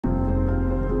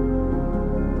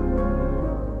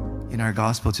In our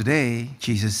gospel today,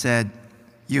 Jesus said,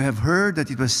 "You have heard that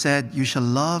it was said, you shall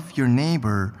love your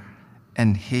neighbor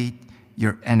and hate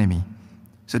your enemy."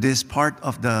 So this is part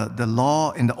of the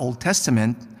law in the Old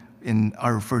Testament. In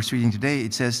our first reading today,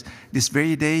 it says, "This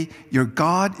very day, your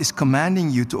God is commanding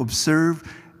you to observe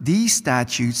these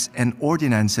statutes and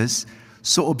ordinances,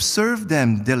 so observe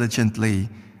them diligently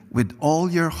with all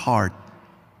your heart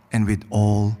and with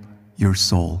all your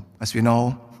soul." As we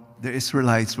know, the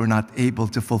Israelites were not able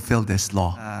to fulfill this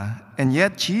law. And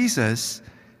yet Jesus,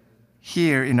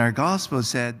 here in our gospel,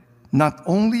 said, not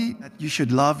only that you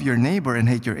should love your neighbor and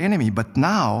hate your enemy, but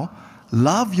now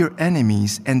love your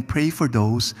enemies and pray for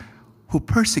those who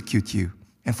persecute you.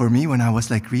 And for me, when I was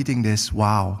reading this,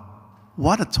 wow,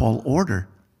 what a tall order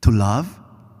to love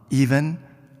even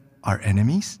our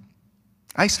enemies.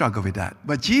 I struggle with that.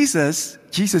 But Jesus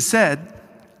said,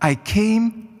 I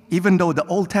came, even though the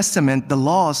Old Testament, the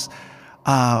laws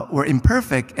were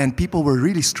imperfect and people were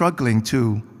really struggling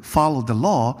to follow the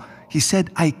law, he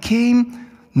said, I came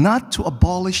not to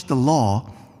abolish the law,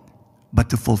 but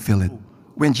to fulfill it.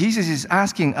 When Jesus is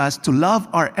asking us to love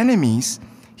our enemies,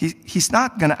 he's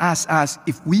not going to ask us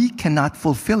if we cannot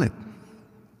fulfill it.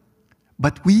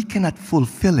 But we cannot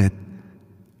fulfill it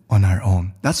on our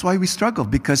own. That's why we struggle,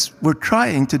 because we're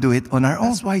trying to do it on our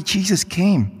own. That's why Jesus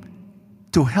came,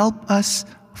 to help us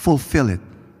fulfill it.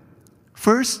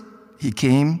 First, he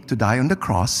came to die on the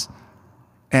cross,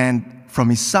 and from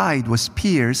his side was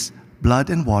pierced, blood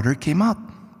and water came out.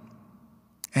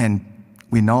 And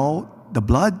we know the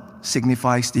blood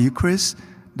signifies the Eucharist,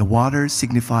 the water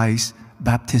signifies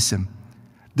baptism.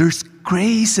 There's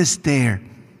graces there.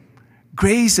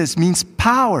 Graces means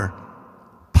power.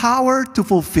 Power to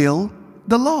fulfill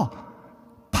the law.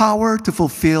 Power to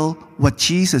fulfill what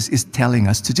Jesus is telling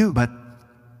us to do. But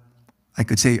I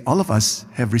could say all of us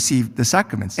have received the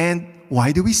sacraments. And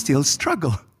why do we still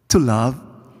struggle to love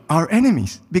our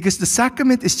enemies? Because the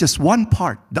sacrament is just one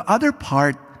part. The other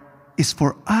part is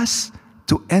for us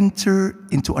to enter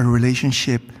into a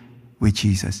relationship with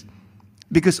Jesus.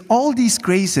 Because all these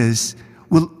graces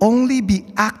will only be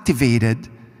activated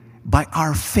by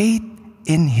our faith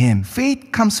in Him. Faith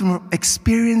comes from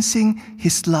experiencing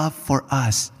His love for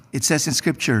us. It says in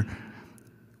Scripture,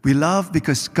 we love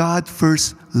because God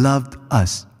first loved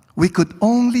us. We could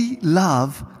only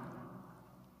love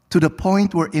to the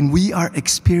point wherein we are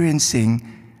experiencing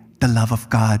the love of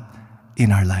God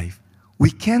in our life.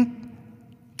 We can't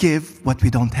give what we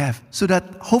don't have, so that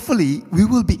hopefully we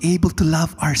will be able to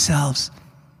love ourselves,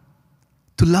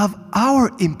 to love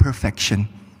our imperfection,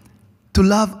 to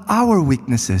love our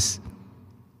weaknesses.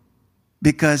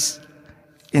 Because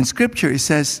in Scripture it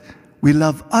says, we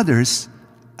love others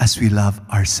as we love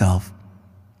ourselves.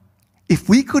 If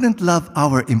we couldn't love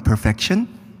our imperfection,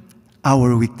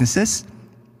 our weaknesses,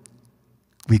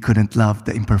 we couldn't love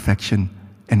the imperfection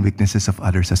and weaknesses of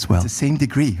others as well. To the same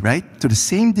degree, right? To the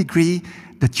same degree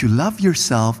that you love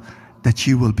yourself, that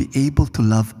you will be able to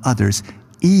love others,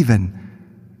 even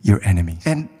your enemies.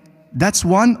 And that's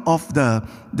one of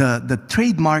the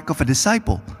trademark of a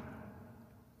disciple.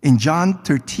 In John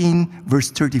 13, verse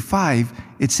 35,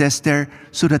 it says there,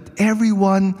 so that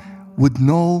everyone would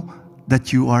know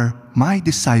that you are my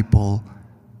disciple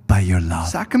by your love.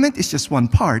 Sacrament is just one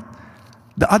part.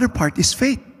 The other part is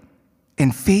faith.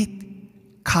 And faith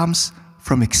comes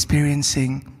from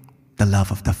experiencing the love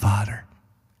of the Father.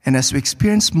 And as we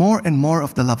experience more and more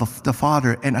of the love of the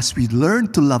Father, and as we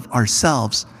learn to love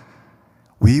ourselves,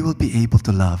 we will be able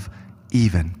to love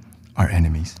even our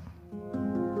enemies.